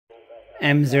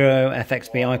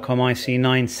M0FXB ICOM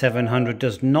IC-9700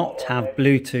 does not have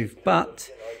Bluetooth,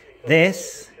 but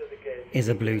this is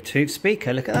a Bluetooth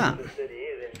speaker. Look at that.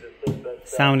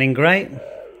 Sounding great.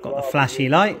 Got the flashy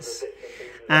lights.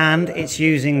 And it's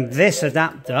using this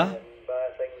adapter.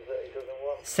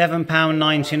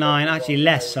 £7.99, actually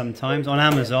less sometimes, on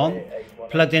Amazon.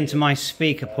 Plugged into my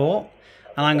speaker port.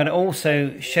 And I'm going to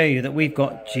also show you that we've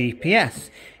got GPS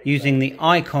using the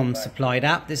ICOM supplied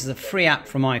app. This is a free app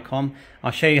from ICOM.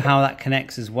 I'll show you how that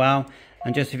connects as well.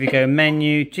 And just if you go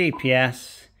menu,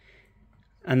 GPS,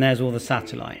 and there's all the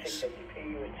satellites.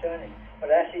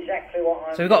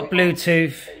 So we've got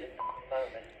Bluetooth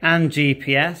and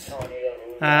GPS.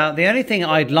 The only thing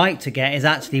I'd like to get is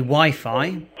actually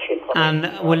Wi-Fi.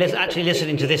 And we're actually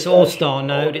listening to this All-Star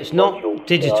node. It's not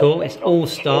digital, it's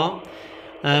All-Star.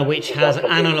 Which has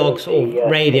analog sort of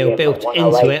radio built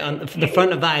into it, and the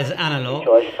front of that is analog.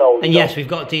 And yes, we've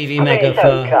got DV Mega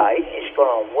for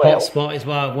hotspot as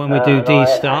well when we do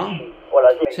Dstar.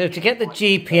 So to get the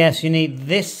GPS, you need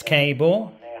this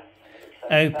cable,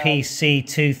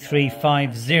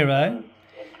 OPC2350,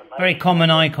 very common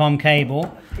ICOM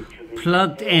cable,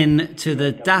 plugged in to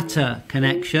the data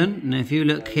connection. And if you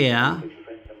look here,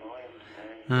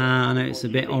 I know it's a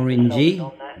bit orangey,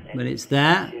 but it's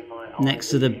there. Next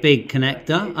to the big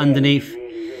connector underneath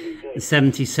the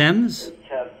 70 SEMS.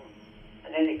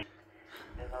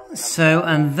 So,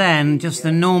 and then just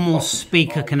the normal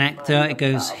speaker connector, it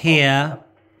goes here,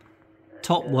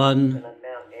 top one,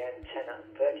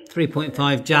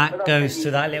 3.5 jack goes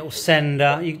to that little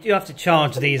sender. You have to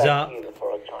charge these up,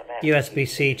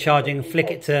 USB-C charging, flick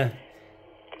it to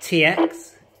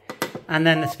TX, and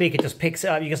then the speaker just picks it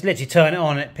up. You just literally turn it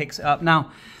on, it picks it up.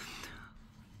 Now,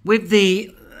 with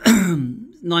the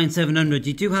 9700,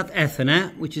 you do have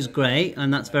Ethernet, which is great,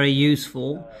 and that's very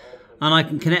useful. And I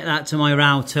can connect that to my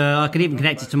router. I can even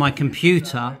connect it to my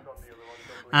computer,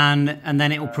 and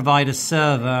then it will provide a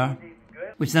server,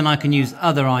 which then I can use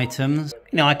other items.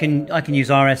 You know, I can use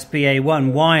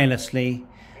RSPA1 wirelessly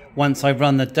once I've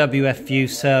run the WFView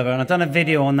server, and I've done a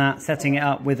video on that, setting it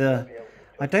up with a.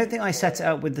 I don't think I set it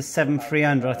up with the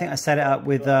 7300. I think I set it up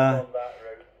with the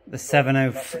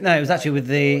 70. No, it was actually with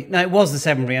the. No, it was the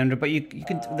 7300. But you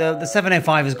can. The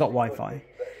 705 has got Wi-Fi,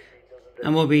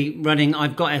 and we'll be running.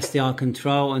 I've got SDR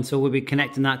control, and so we'll be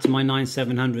connecting that to my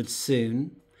 9700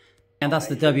 soon. And that's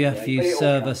the WFView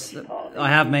service. I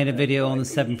have made a video on the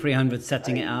 7300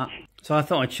 setting it up. So I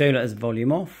thought I'd show you that as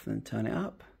volume off and turn it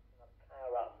up.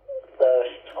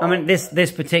 I mean,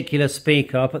 this particular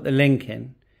speaker, I'll put the link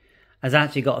in, has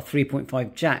actually got a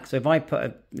 3.5 jack. So if I put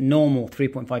a normal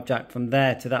 3.5 jack from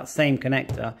there to that same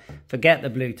connector, forget the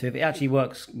Bluetooth, it actually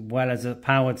works well as a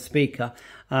powered speaker.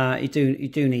 You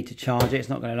do need to charge it. It's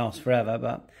not going to last forever.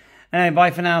 But anyway,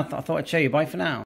 bye for now. I thought I'd show you. Bye for now.